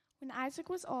When Isaac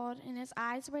was old and his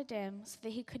eyes were dim so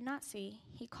that he could not see,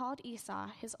 he called Esau,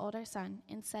 his older son,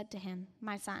 and said to him,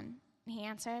 "My son." And he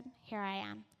answered, "Here I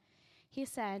am." He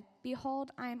said,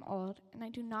 "Behold, I am old, and I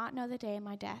do not know the day of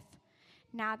my death.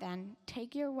 Now then,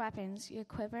 take your weapons, your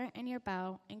quiver and your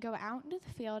bow, and go out into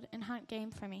the field and hunt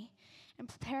game for me, and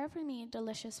prepare for me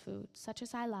delicious food, such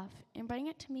as I love, and bring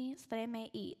it to me so that I may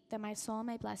eat, that my soul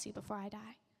may bless you before I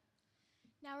die."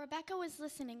 Now Rebekah was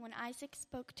listening when Isaac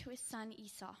spoke to his son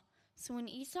Esau. So when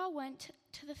Esau went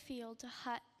to the field to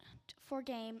hunt for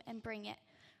game and bring it,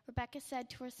 Rebekah said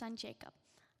to her son Jacob,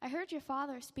 "I heard your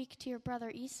father speak to your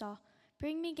brother Esau.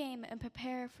 Bring me game and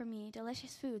prepare for me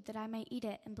delicious food, that I may eat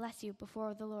it and bless you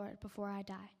before the Lord before I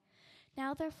die.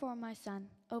 Now therefore, my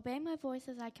son, obey my voice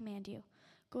as I command you.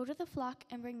 Go to the flock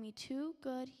and bring me 2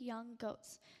 good young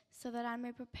goats, so that I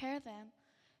may prepare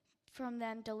from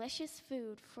them delicious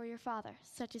food for your father,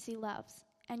 such as he loves.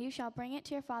 And you shall bring it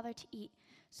to your father to eat,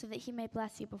 so that he may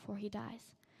bless you before he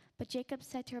dies." But Jacob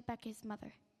said to Rebekah his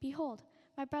mother, "Behold,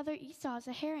 my brother Esau is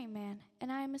a herring man,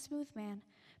 and I am a smooth man.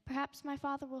 Perhaps my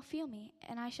father will feel me,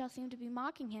 and I shall seem to be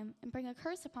mocking him, and bring a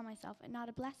curse upon myself, and not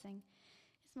a blessing."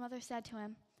 His mother said to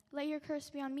him, "Let your curse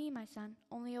be on me, my son.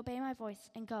 Only obey my voice,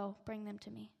 and go, bring them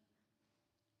to me."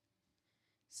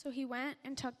 So he went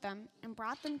and took them and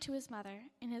brought them to his mother,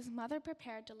 and his mother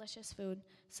prepared delicious food,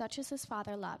 such as his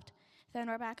father loved. Then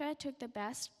Rebekah took the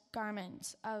best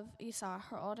garments of Esau,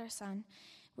 her older son,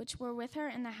 which were with her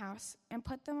in the house, and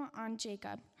put them on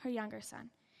Jacob, her younger son.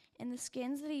 And the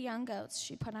skins of the young goats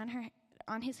she put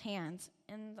on his hands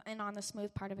and on the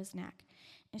smooth part of his neck.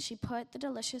 And she put the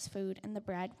delicious food and the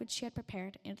bread which she had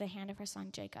prepared into the hand of her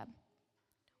son Jacob.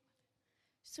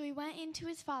 So he went in to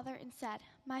his father and said,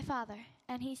 "My father."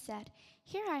 And he said,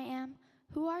 "Here I am.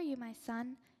 Who are you, my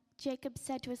son?" Jacob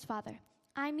said to his father,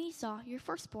 "I am Esau, your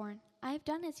firstborn. I have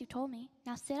done as you told me.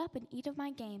 Now sit up and eat of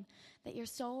my game, that your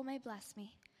soul may bless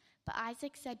me." But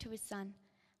Isaac said to his son,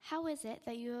 "How is it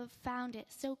that you have found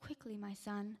it so quickly, my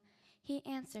son?" He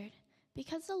answered,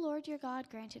 "Because the Lord your God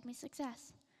granted me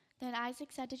success." Then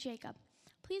Isaac said to Jacob,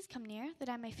 "Please come near, that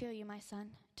I may feel you, my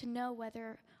son, to know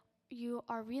whether you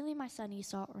are really my son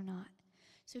Esau or not."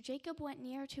 So Jacob went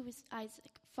near to his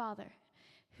Isaac father,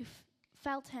 who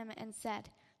felt him and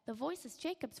said, "The voice is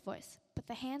Jacob's voice, but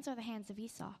the hands are the hands of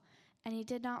Esau." And he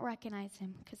did not recognize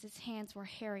him, because his hands were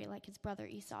hairy like his brother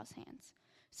Esau's hands.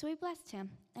 So he blessed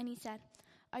him, and he said,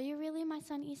 "Are you really my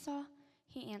son Esau?"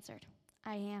 He answered,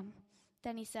 "I am."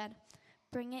 Then he said,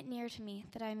 "Bring it near to me,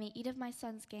 that I may eat of my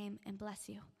son's game and bless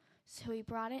you." So he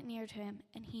brought it near to him,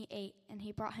 and he ate, and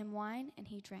he brought him wine, and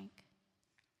he drank.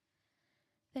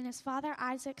 Then his father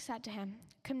Isaac said to him,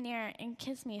 "Come near and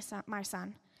kiss me, my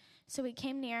son." So he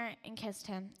came near and kissed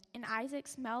him. And Isaac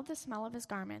smelled the smell of his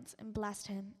garments and blessed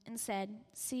him, and said,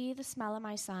 "See, the smell of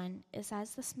my son is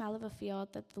as the smell of a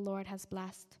field that the Lord has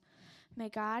blessed. May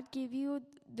God give you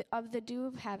of the dew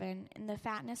of heaven and the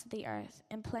fatness of the earth,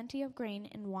 and plenty of grain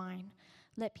and wine.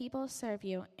 Let people serve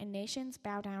you, and nations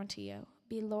bow down to you.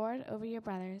 Be Lord over your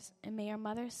brothers, and may your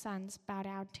mother's sons bow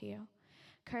down to you.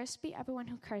 Cursed be everyone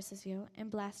who curses you, and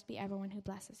blessed be everyone who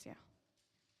blesses you."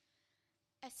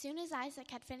 As soon as Isaac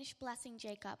had finished blessing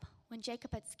Jacob, when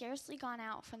Jacob had scarcely gone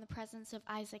out from the presence of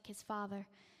Isaac his father,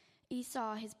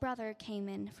 Esau his brother came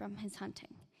in from his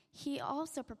hunting. He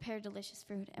also prepared delicious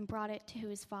food and brought it to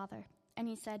his father. And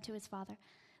he said to his father,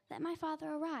 "Let my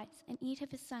father arise and eat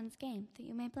of his son's game, that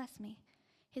you may bless me."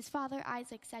 His father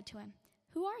Isaac said to him,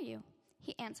 "Who are you?"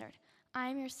 He answered, "I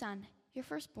am your son, your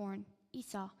firstborn,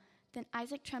 Esau." Then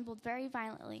Isaac trembled very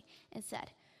violently and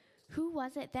said, "Who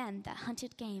was it then that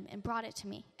hunted game and brought it to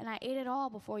me? And I ate it all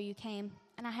before you came,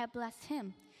 and I have blessed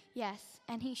him. Yes,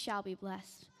 and he shall be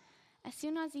blessed." As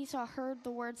soon as Esau heard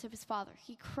the words of his father,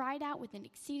 he cried out with an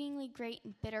exceedingly great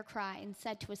and bitter cry, and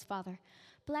said to his father,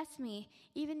 "Bless me,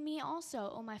 even me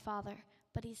also, O my father."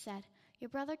 But he said, "Your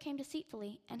brother came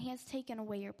deceitfully, and he has taken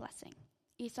away your blessing."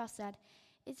 Esau said,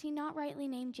 "Is he not rightly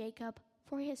named Jacob?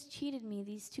 For he has cheated me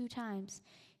these 2 times.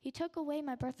 He took away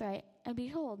my birthright, and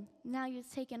behold, now he has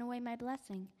taken away my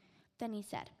blessing." Then he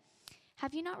said,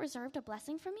 "Have you not reserved a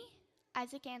blessing for me?"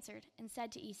 Isaac answered and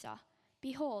said to Esau,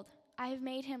 "Behold, I have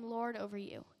made him lord over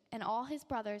you, and all his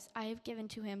brothers I have given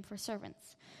to him for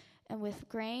servants, and with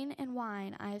grain and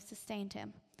wine I have sustained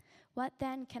him. What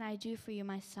then can I do for you,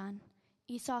 my son?"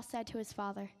 Esau said to his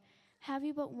father, "Have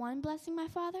you but one blessing, my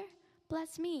father?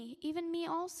 Bless me, even me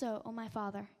also, O my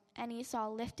father." And Esau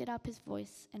lifted up his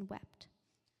voice and wept.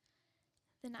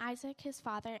 Then Isaac his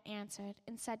father answered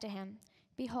and said to him,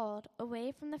 "Behold,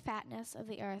 away from the fatness of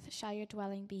the earth shall your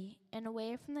dwelling be, and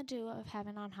away from the dew of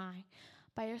heaven on high.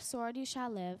 By your sword you shall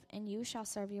live, and you shall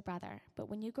serve your brother. But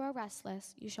when you grow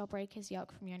restless, you shall break his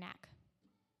yoke from your neck.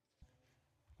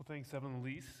 Well, thanks, Evan and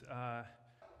Elise.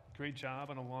 Great job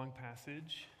on a long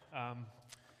passage.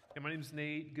 My name's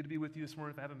Nate. Good to be with you this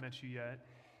morning if I haven't met you yet.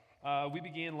 We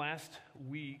began last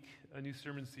week a new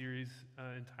sermon series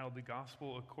entitled The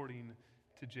Gospel According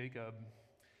to Jacob.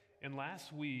 And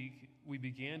last week, we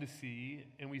began to see,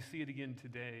 and we see it again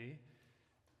today,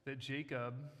 that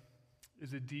Jacob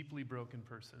is a deeply broken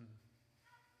person.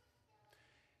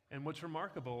 And what's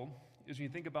remarkable is when you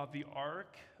think about the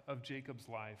arc of Jacob's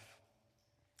life,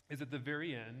 is at the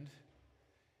very end,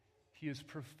 he is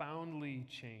profoundly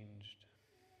changed.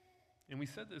 And we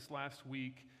said this last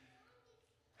week,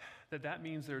 that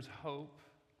means there's hope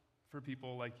for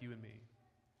people like you and me.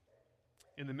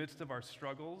 In the midst of our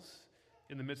struggles,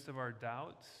 in the midst of our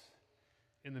doubts,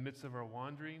 in the midst of our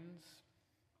wanderings,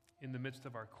 in the midst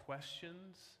of our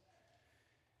questions,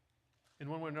 in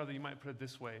one way or another, you might put it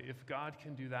this way: if God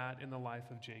can do that in the life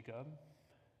of Jacob,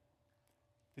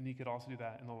 then he could also do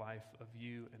that in the life of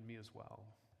you and me as well.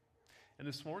 And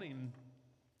this morning,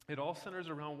 it all centers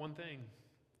around one thing,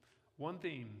 one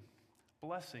theme: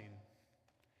 blessing.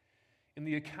 In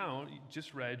the account you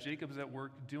just read, Jacob is at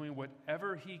work doing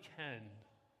whatever he can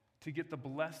to get the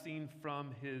blessing from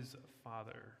his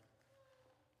father.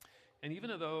 And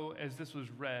even though, as this was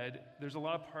read, there's a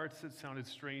lot of parts that sounded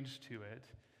strange to it,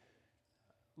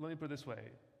 let me put it this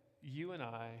way: you and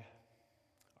I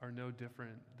are no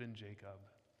different than Jacob.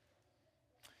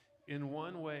 In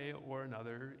one way or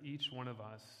another, each one of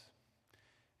us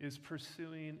is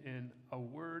pursuing in a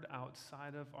word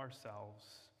outside of ourselves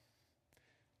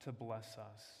to bless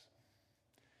us.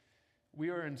 We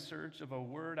are in search of a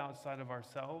word outside of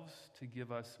ourselves to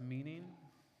give us meaning,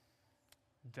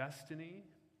 destiny,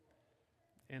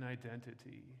 and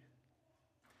identity.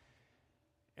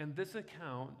 And this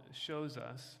account shows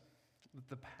us that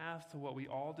the path to what we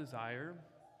all desire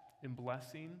in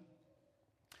blessing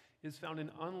is found in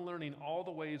unlearning all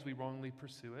the ways we wrongly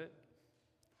pursue it,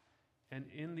 and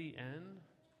in the end,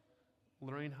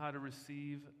 learning how to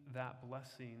receive that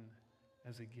blessing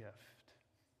as a gift.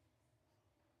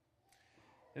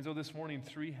 And so this morning,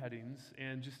 3 headings,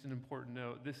 and just an important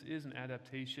note, this is an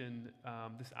adaptation.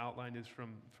 This outline is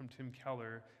from Tim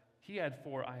Keller. He had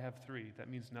 4, I have 3. That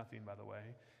means nothing, by the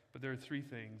way. But there are 3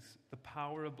 things: the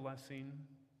power of blessing,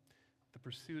 the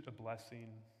pursuit of blessing,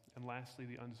 and lastly,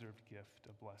 the undeserved gift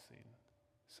of blessing.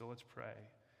 So let's pray,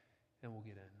 and we'll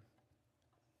get in.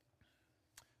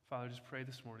 Father, just pray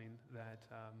this morning that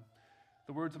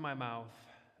the words of my mouth,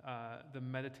 the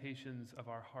meditations of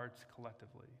our hearts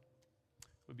collectively,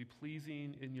 would be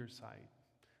pleasing in your sight,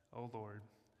 O Lord,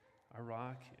 our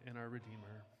rock and our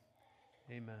Redeemer.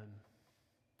 Amen.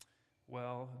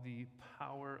 Well, the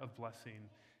power of blessing.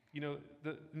 You know,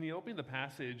 in the opening of the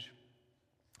passage,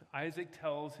 Isaac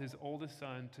tells his oldest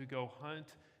son to go hunt,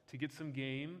 to get some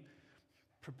game,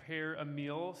 prepare a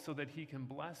meal so that he can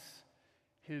bless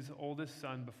his oldest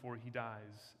son before he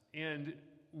dies. And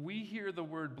we hear the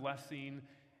word blessing,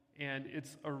 and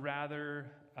it's a rather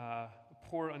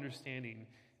poor understanding.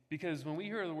 Because when we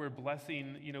hear the word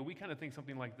blessing, we kind of think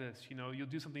something like this. You'll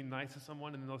do something nice to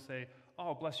someone, and they'll say,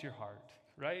 "Oh, bless your heart,"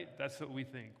 right? That's what we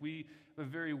think. We have a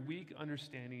very weak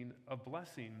understanding of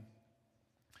blessing.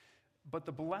 But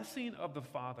the blessing of the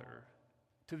Father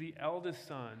to the eldest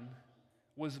son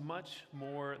was much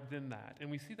more than that.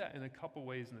 And we see that in a couple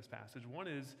ways in this passage. One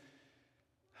is,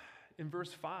 in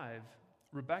verse 5,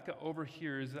 Rebekah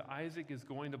overhears that Isaac is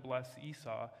going to bless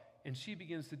Esau, and she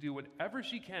begins to do whatever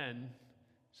she can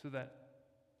so that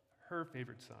her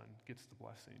favorite son gets the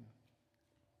blessing.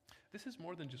 This is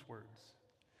more than just words.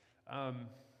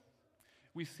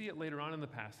 We see it later on in the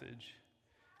passage.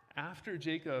 After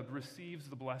Jacob receives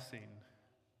the blessing,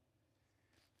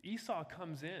 Esau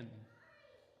comes in,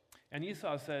 and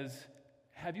Esau says,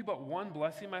 "Have you but one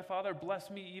blessing, my father? Bless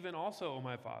me even also, O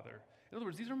my father." In other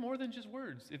words, these are more than just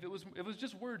words. If it was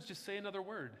just words, just say another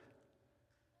word.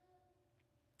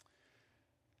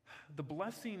 The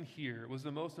blessing here was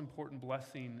the most important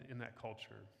blessing in that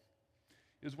culture.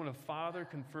 It was when a father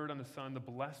conferred on a son the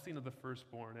blessing of the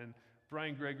firstborn. And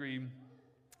Brian Gregory,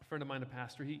 a friend of mine, a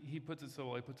pastor, he puts it so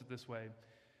well. He puts it this way: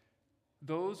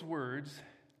 those words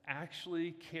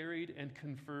actually carried and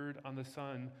conferred on the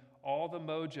son all the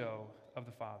mojo of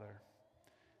the father.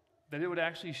 That it would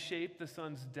actually shape the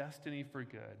son's destiny for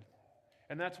good.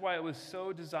 And that's why it was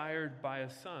so desired by a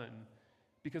son,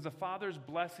 because a father's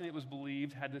blessing, it was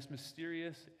believed, had this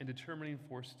mysterious and determining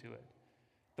force to it.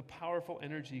 The powerful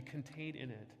energy contained in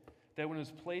it, that when it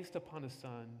was placed upon a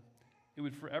son, it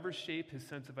would forever shape his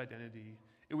sense of identity.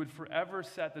 It would forever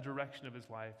set the direction of his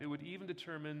life. It would even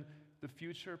determine the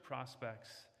future prospects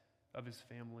of his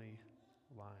family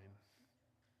line.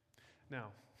 Now,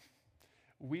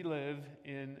 we live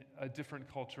in a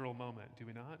different cultural moment, do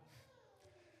we not?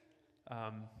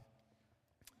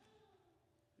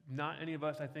 Not any of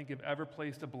us, I think, have ever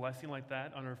placed a blessing like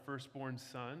that on our firstborn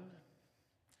son,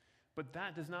 but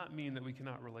that does not mean that we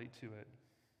cannot relate to it.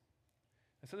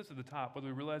 I said this at the top, whether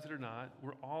we realize it or not,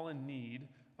 we're all in need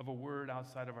of a word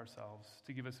outside of ourselves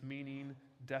to give us meaning,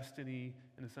 destiny,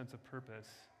 and a sense of purpose.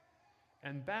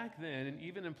 And back then, and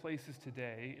even in places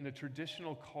today, in a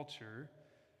traditional culture,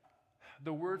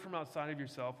 the word from outside of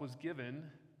yourself was given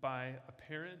by a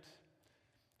parent,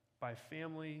 by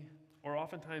family, or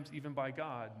oftentimes even by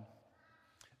God.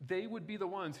 They would be the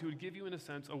ones who would give you, in a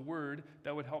sense, a word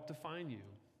that would help define you.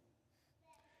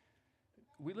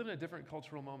 We live in a different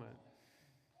cultural moment.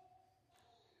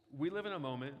 We live in a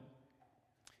moment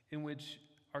in which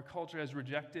our culture has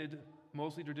rejected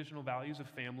mostly traditional values of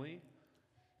family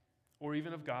or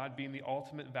even of God being the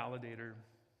ultimate validator.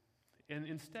 And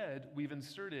instead, we've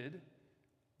inserted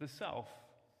the self.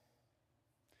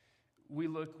 We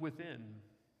look within.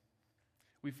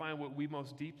 We find what we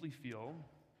most deeply feel,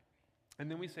 and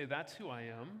then we say, that's who I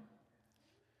am.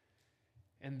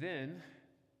 And then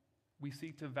we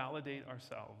seek to validate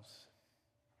ourselves.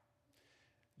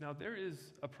 Now, there is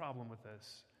a problem with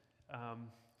this.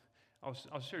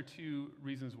 I'll share two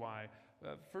reasons why.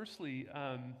 Firstly,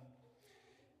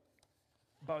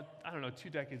 about, 2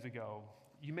 decades ago,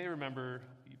 you may remember,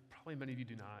 probably many of you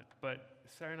do not, but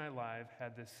Saturday Night Live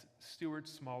had this Stuart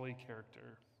Smalley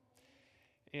character.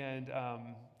 And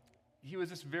he was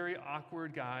this very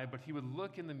awkward guy, but he would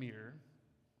look in the mirror,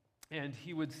 and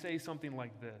he would say something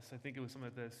like this. I think it was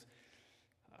something like this: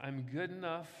 I'm good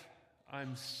enough,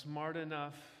 I'm smart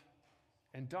enough,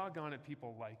 and doggone it,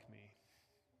 people like me.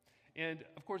 And,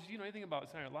 of course, if you know anything about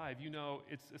Saturday Night Live, you know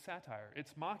it's a satire.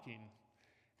 It's mocking.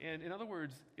 And, in other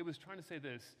words, it was trying to say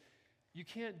this: you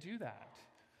can't do that.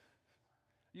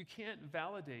 You can't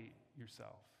validate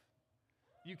yourself.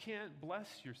 You can't bless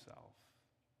yourself.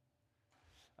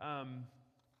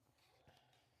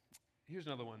 Here's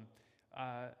another one.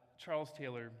 Charles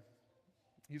Taylor,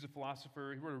 he's a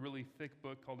philosopher. He wrote a really thick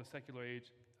book called The Secular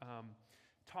Age,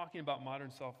 talking about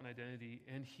modern self and identity.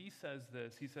 And he says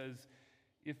this. He says,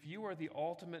 if you are the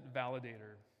ultimate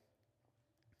validator,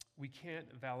 we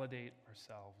can't validate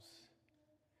ourselves.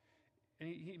 And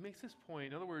he makes this point.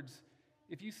 In other words,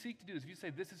 if you seek to do this, if you say,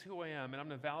 this is who I am, and I'm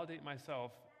going to validate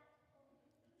myself,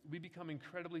 we become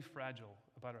incredibly fragile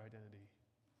about our identity.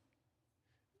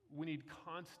 We need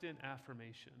constant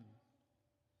affirmation.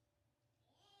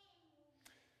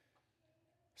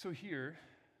 So here,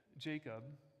 Jacob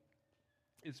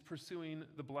is pursuing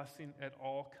the blessing at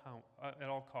all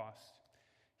costs.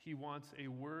 He wants a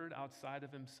word outside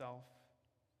of himself,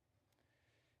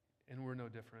 and we're no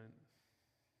different.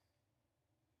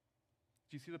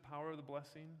 Do you see the power of the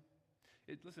blessing?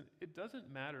 Listen, it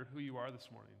doesn't matter who you are this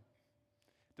morning.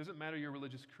 It doesn't matter your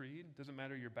religious creed. It doesn't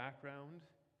matter your background.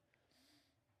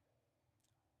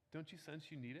 Don't you sense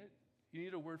you need it? You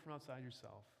need a word from outside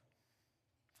yourself.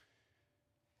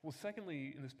 Well,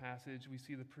 secondly, in this passage, we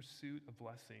see the pursuit of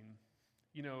blessing.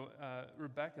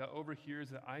 Rebekah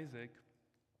overhears that Isaac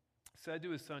said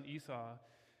to his son Esau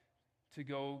to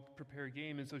go prepare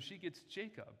game, and so she gets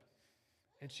Jacob.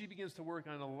 And she begins to work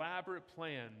on an elaborate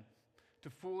plan to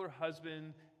fool her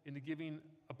husband into giving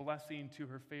a blessing to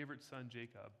her favorite son,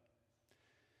 Jacob.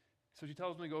 So she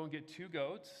tells him to go and get 2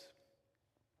 goats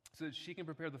so that she can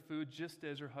prepare the food just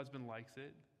as her husband likes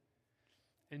it.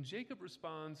 And Jacob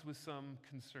responds with some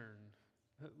concern.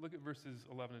 Look at verses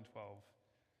 11 and 12.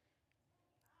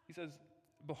 He says,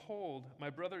 behold, my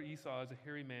brother Esau is a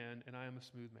hairy man, and I am a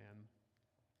smooth man.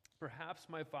 Perhaps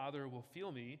my father will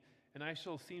feel me, and I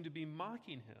shall seem to be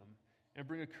mocking him and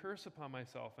bring a curse upon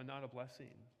myself and not a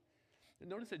blessing. And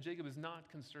notice that Jacob is not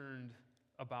concerned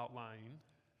about lying.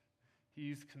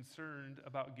 He's concerned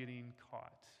about getting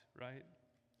caught, right?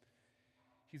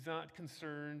 He's not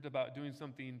concerned about doing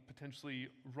something potentially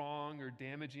wrong or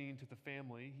damaging to the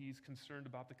family. He's concerned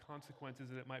about the consequences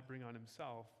that it might bring on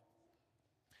himself.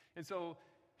 And so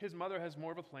his mother has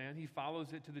more of a plan. He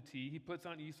follows it to the T. He puts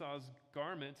on Esau's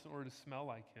garments in order to smell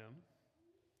like him.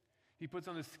 He puts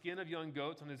on the skin of young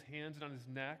goats on his hands and on his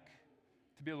neck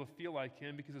to be able to feel like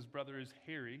him because his brother is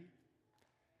hairy.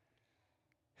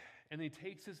 And he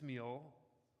takes his meal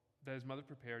that his mother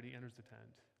prepared. He enters the tent.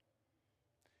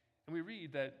 And we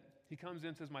read that he comes in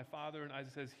and says, my father, and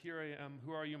Isaac says, here I am,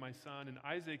 who are you, my son? And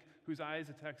Isaac, whose eyes,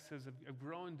 the text says, have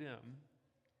grown dim,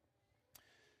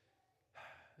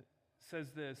 says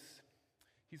this.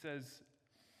 He says,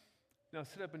 now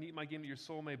sit up and eat my game that your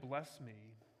soul may bless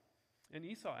me. And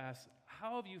Esau asks,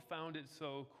 how have you found it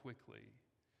so quickly?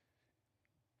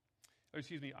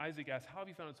 Isaac asks, how have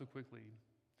you found it so quickly?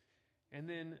 And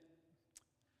then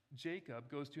Jacob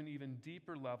goes to an even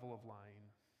deeper level of lying.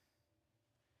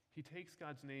 He takes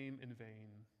God's name in vain.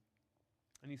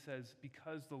 And he says,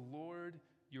 because the Lord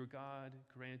your God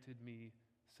granted me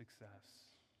success.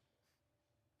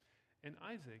 And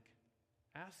Isaac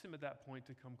asks him at that point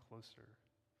to come closer,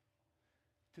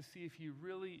 to see if he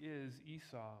really is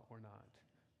Esau or not.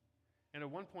 And at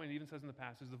one point, it even says in the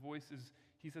passage,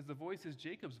 he says the voice is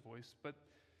Jacob's voice, but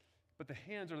the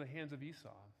hands are the hands of Esau.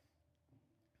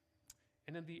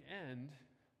 And in the end,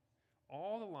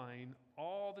 all the lying,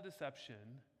 all the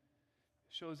deception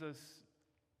shows us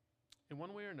in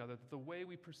one way or another that the way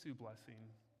we pursue blessing,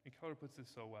 and Keller puts this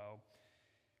so well,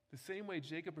 the same way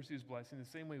Jacob pursues blessing, the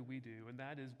same way we do, and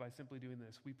that is by simply doing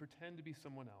this. We pretend to be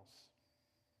someone else.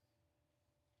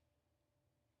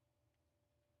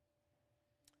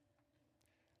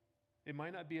 It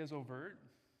might not be as overt.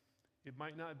 It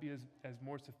might not be as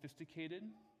more sophisticated.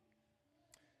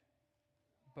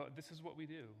 But this is what we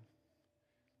do.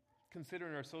 Consider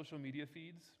in our social media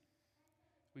feeds,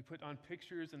 we put on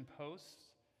pictures and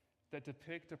posts that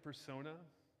depict a persona,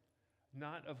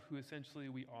 not of who essentially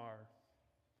we are,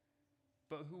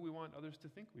 but who we want others to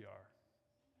think we are.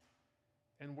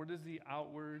 And what is the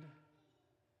outward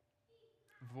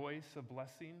voice of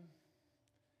blessing?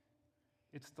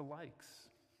 It's the likes.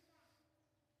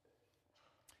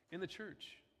 In the church,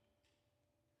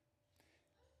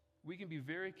 we can be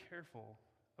very careful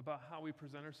about how we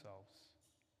present ourselves,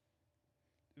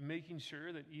 making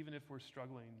sure that even if we're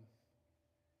struggling,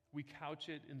 we couch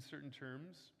it in certain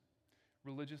terms,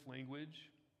 religious language,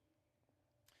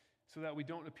 so that we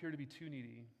don't appear to be too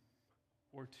needy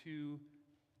or too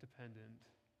dependent,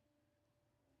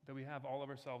 that we have all of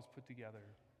ourselves put together.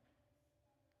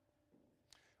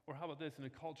 Or how about this, in a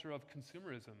culture of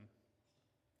consumerism,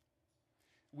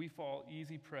 we fall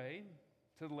easy prey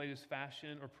to the latest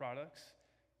fashion or products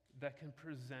that can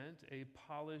present a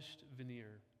polished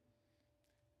veneer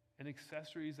and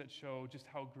accessories that show just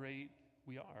how great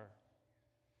we are.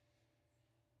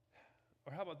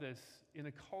 Or how about this? In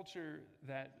a culture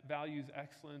that values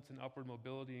excellence and upward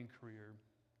mobility in career,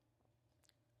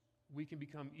 we can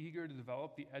become eager to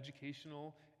develop the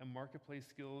educational and marketplace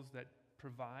skills that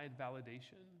provide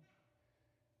validation,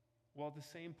 while at the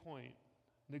same point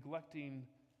neglecting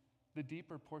the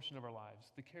deeper portion of our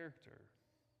lives, the character,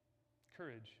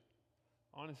 courage,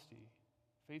 honesty,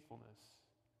 faithfulness.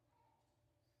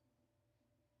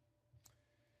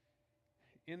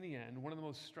 In the end, one of the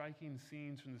most striking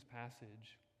scenes from this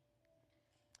passage,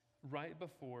 right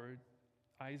before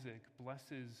Isaac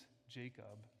blesses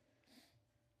Jacob,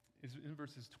 is in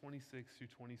verses 26 through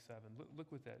 27. Look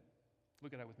at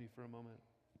that with me for a moment.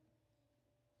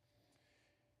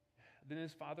 Then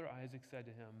his father Isaac said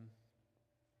to him,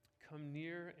 "Come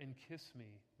near and kiss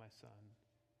me, my son."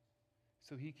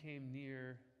 So he came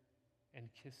near and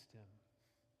kissed him.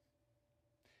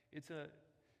 It's a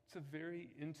very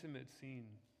intimate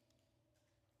scene.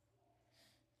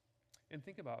 And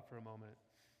think about it for a moment.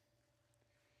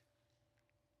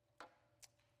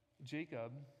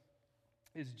 Jacob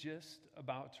is just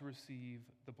about to receive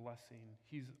the blessing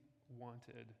he's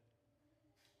wanted.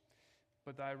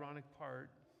 But the ironic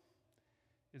part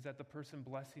is that the person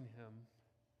blessing him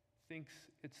thinks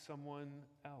it's someone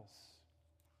else.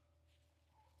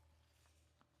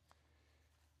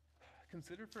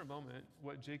 Consider for a moment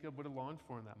what Jacob would have longed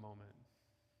for in that moment.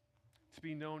 To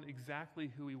be known exactly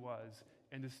who he was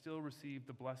and to still receive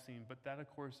the blessing. But that, of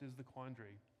course, is the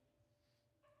quandary.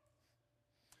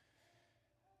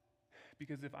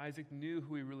 Because if Isaac knew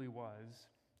who he really was,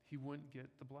 he wouldn't get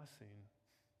the blessing.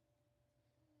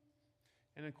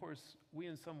 And of course, we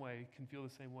in some way can feel the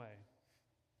same way.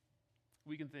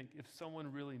 We can think if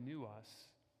someone really knew us,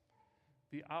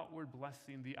 the outward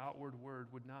blessing, the outward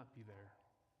word would not be there.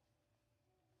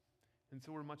 And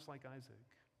so we're much like Isaac,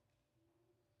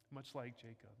 much like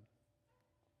Jacob.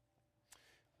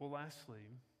 Well,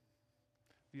 lastly,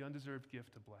 the undeserved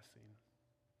gift of blessing.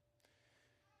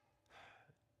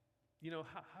 You know,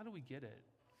 how do we get it?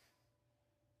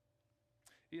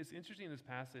 It's interesting in this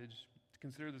passage to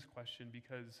consider this question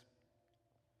because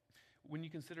when you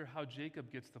consider how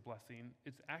Jacob gets the blessing,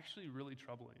 it's actually really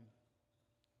troubling.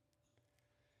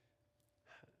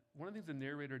 One of the things the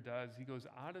narrator does, he goes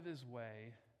out of his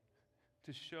way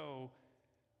to show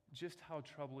just how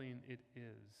troubling it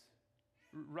is.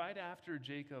 Right after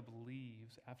Jacob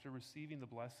leaves, after receiving the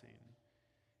blessing,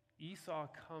 Esau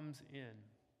comes in,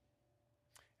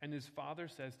 and his father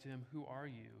says to him, "Who are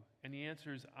you?" And he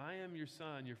answers, "I am your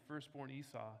son, your firstborn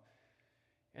Esau."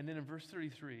 And then in verse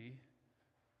 33,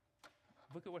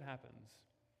 Look at what happens.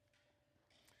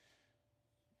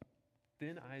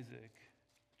 Then Isaac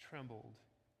trembled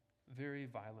very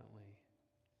violently.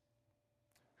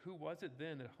 Who was it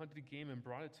then that hunted game and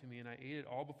brought it to me, and I ate it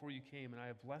all before you came, and I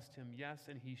have blessed him, yes,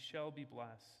 and he shall be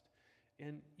blessed.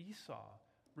 And Esau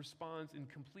responds in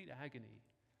complete agony.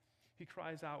 He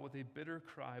cries out with a bitter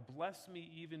cry, bless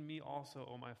me, even me also,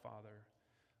 O my father.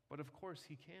 But of course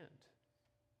he can't.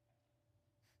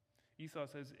 Esau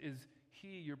says, is he,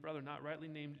 your brother, not rightly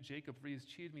named Jacob, for he has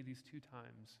cheated me these 2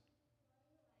 times?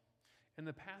 And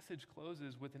the passage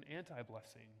closes with an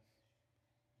anti-blessing.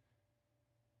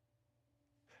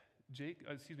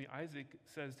 Isaac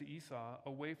says to Esau,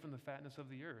 away from the fatness of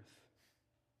the earth,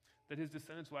 that his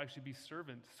descendants will actually be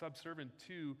subservient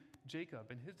to Jacob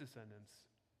and his descendants.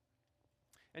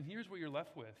 And here's what you're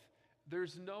left with.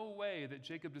 There's no way that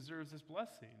Jacob deserves this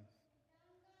blessing.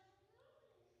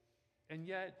 And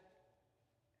yet,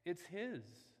 it's his.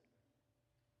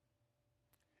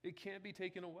 It can't be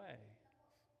taken away.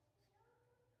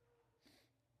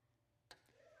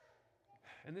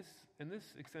 And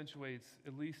this accentuates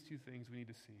at least 2 things we need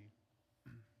to see.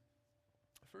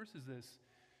 First is this.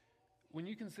 When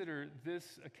you consider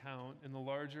this account in the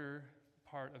larger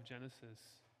part of Genesis,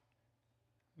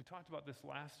 we talked about this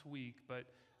last week, but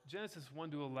Genesis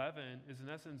 1 to 11 is in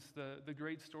essence the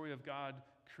great story of God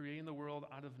creating the world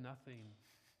out of nothing,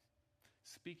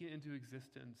 speaking into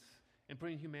existence, and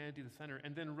putting humanity at the center,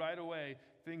 and then right away,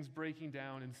 things breaking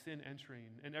down and sin entering,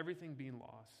 and everything being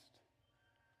lost.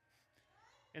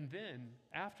 And then,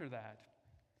 after that,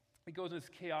 it goes in this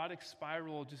chaotic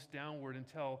spiral just downward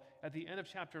until at the end of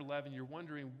chapter 11, you're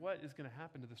wondering what is going to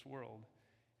happen to this world.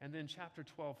 And then chapter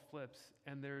 12 flips,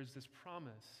 and there's this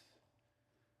promise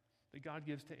that God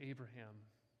gives to Abraham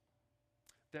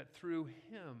that through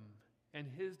him and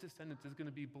his descendants is going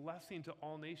to be blessing to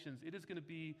all nations. It is going to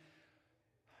be,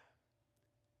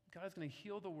 God is going to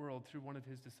heal the world through one of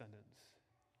his descendants.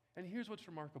 And here's what's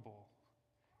remarkable,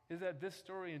 is that this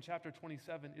story in chapter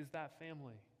 27 is that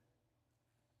family.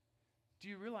 Do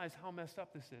you realize how messed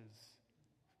up this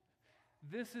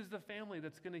is? This is the family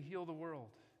that's going to heal the world.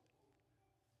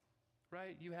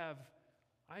 Right? You have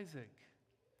Isaac,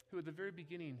 who at the very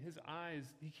beginning, his eyes,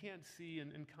 he can't see,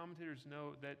 and commentators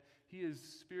note that he has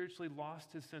spiritually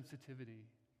lost his sensitivity.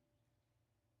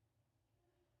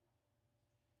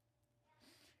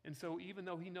 And so even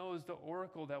though he knows the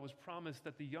oracle that was promised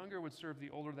that the younger would serve the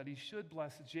older, that he should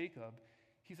bless Jacob,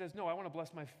 he says, no, I want to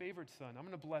bless my favorite son. I'm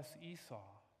going to bless Esau.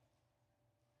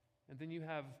 And then you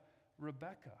have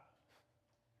Rebekah.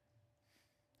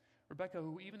 Rebekah,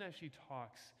 who even as she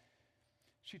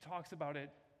talks about it,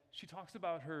 she talks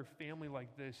about her family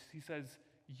like this. He says,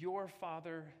 your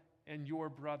father and your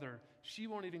brother. She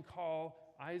won't even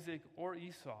call Isaac or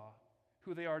Esau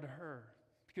who they are to her,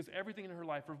 because everything in her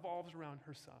life revolves around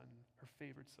her son, her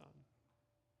favorite son.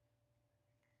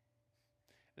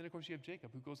 Then, of course, you have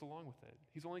Jacob, who goes along with it.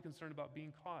 He's only concerned about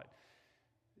being caught.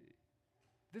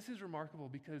 This is remarkable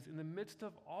because in the midst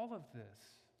of all of this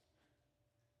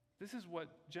is what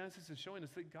Genesis is showing us,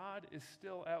 that God is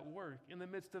still at work in the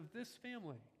midst of this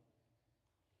family.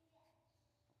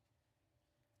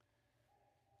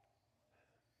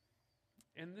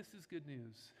 And this is good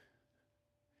news,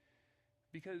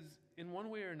 because in one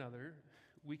way or another,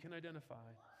 we can identify.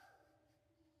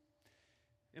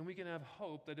 And we can have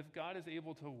hope that if God is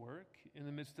able to work in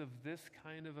the midst of this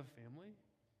kind of a family,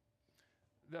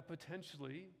 that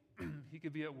potentially he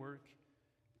could be at work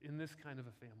in this kind of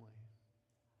a family.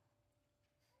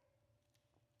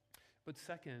 But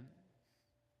second,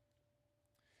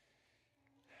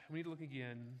 we need to look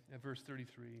again at verse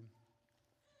 33.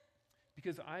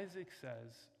 Because Isaac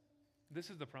says, this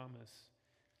is the promise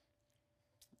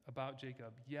about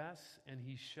Jacob, yes, and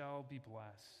he shall be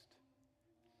blessed.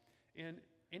 And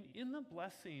in the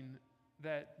blessing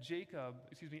that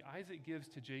Isaac gives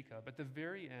to Jacob, at the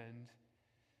very end,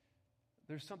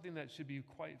 there's something that should be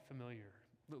quite familiar.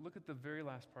 Look at the very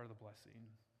last part of the blessing.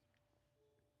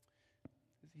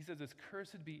 He says this,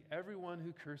 cursed be everyone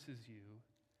who curses you,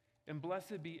 and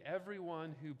blessed be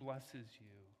everyone who blesses you.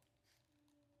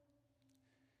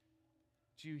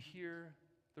 Do you hear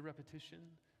the repetition?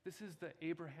 This is the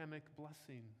Abrahamic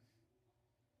blessing.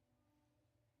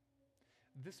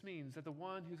 This means that the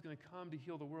one who's going to come to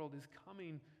heal the world is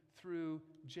coming through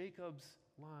Jacob's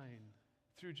line,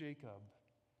 through Jacob.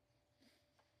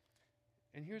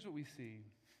 And here's what we see.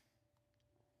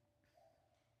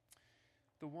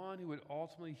 The one who would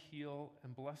ultimately heal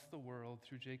and bless the world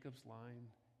through Jacob's line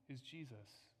is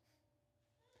Jesus.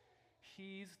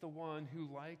 He's the one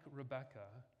who, like Rebekah,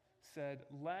 said,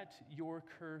 let your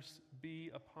curse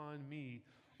be upon me.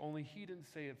 only he didn't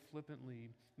say it flippantly.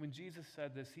 When Jesus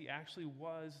said this, he actually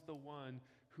was the one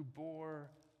who bore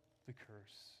the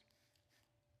curse.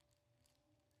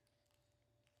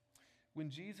 When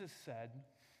Jesus said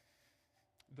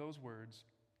those words,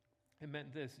 it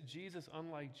meant this: Jesus,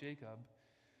 unlike Jacob,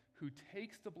 who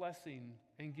takes the blessing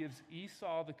and gives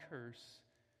Esau the curse,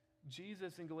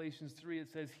 Jesus, in Galatians 3, it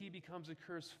says he becomes a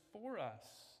curse for us,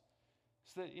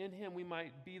 so that in him we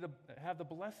might have the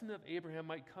blessing of Abraham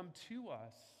might come to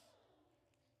us.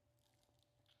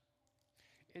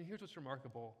 And here's what's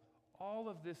remarkable. All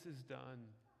of this is done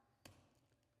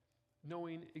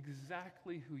knowing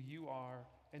exactly who you are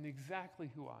and exactly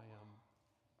who I am.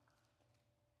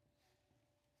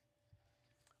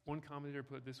 One commentator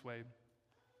put it this way: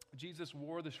 Jesus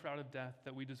wore the shroud of death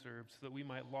that we deserved so that we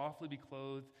might lawfully be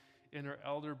clothed in our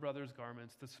elder brother's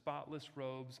garments, the spotless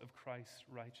robes of Christ's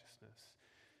righteousness.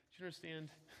 Do you understand?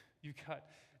 You've got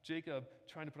Jacob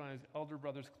trying to put on his elder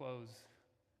brother's clothes,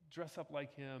 dress up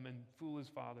like him and fool his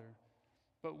father.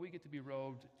 But we get to be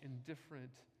robed in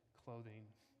different clothing.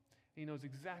 He knows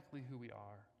exactly who we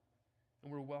are,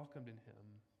 and we're welcomed in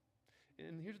him.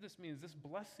 And here's what this means. This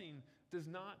blessing does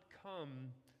not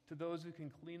come to those who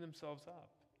can clean themselves up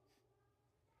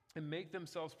and make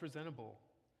themselves presentable.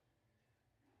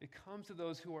 It comes to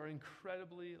those who are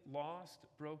incredibly lost,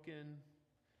 broken,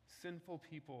 sinful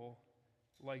people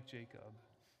like Jacob.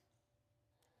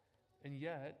 And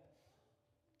yet,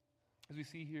 as we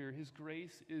see here, his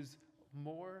grace is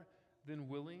more than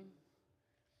willing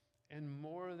and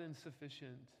more than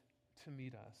sufficient to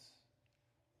meet us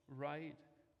right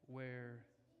where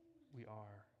we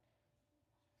are.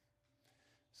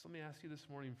 So let me ask you this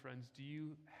morning, friends, do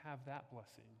you have that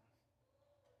blessing?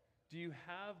 Do you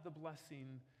have the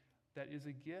blessing that is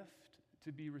a gift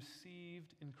to be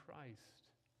received in Christ?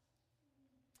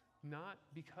 Not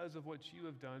because of what you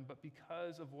have done, but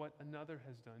because of what another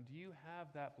has done. Do you have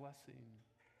that blessing?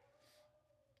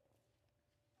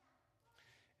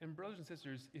 And brothers and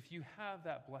sisters, if you have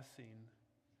that blessing,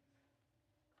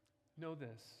 know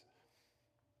this.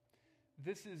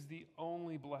 This is the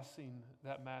only blessing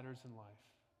that matters in life.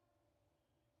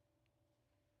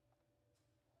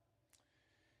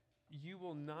 You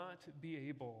will not be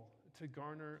able to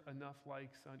garner enough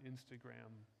likes on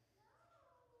Instagram.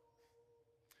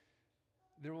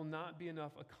 There will not be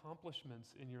enough accomplishments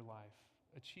in your life,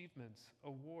 achievements,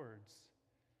 awards,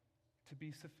 to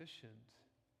be sufficient.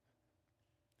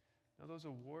 Now, those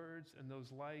awards and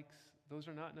those likes, those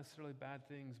are not necessarily bad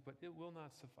things, but it will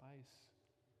not suffice.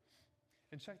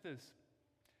 And check this.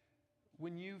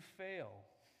 When you fail,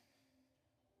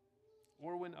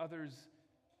 or when others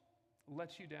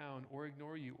let you down or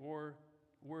ignore you or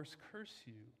worse, curse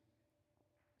you,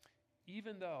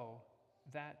 even though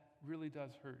that really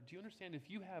does hurt. Do you understand? If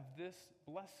you have this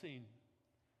blessing,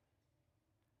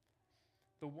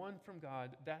 the one from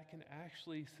God, that can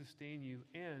actually sustain you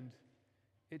and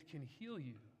it can heal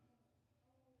you.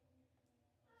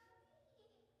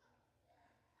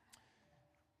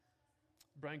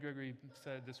 Brian Gregory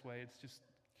said it this way, it's just,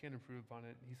 can't improve on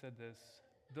it. He said this: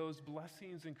 those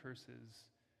blessings and curses,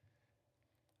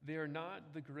 they are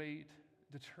not the great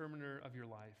determiner of your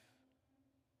life.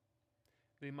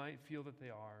 They might feel that they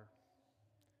are,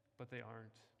 but they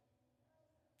aren't.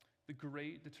 The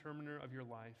great determiner of your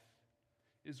life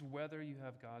is whether you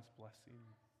have God's blessing.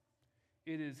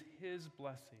 It is His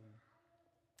blessing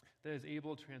that is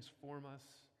able to transform us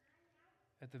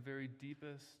at the very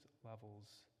deepest levels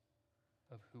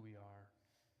of who we are.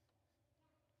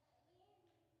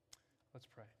 Let's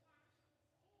pray.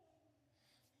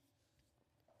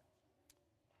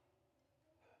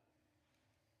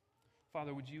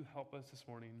 Father, would you help us this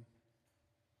morning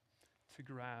to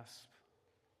grasp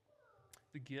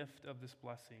the gift of this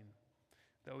blessing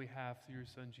that we have through your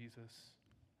Son, Jesus?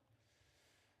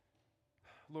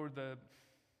 Lord,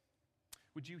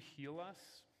 would you heal us?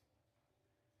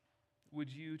 Would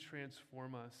you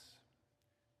transform us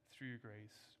through your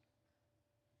grace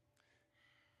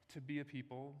to be a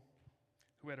people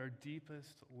who at our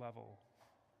deepest level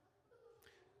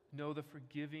know the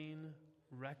forgiving,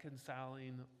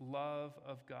 reconciling love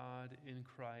of God in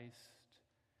Christ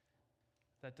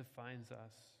that defines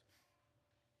us.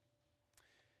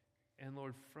 And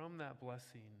Lord, from that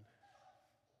blessing,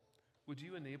 would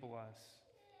you enable us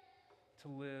to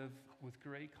live with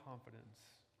great confidence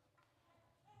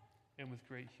and with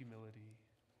great humility?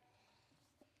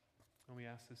 And we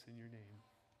ask this in your name.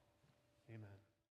 Amen.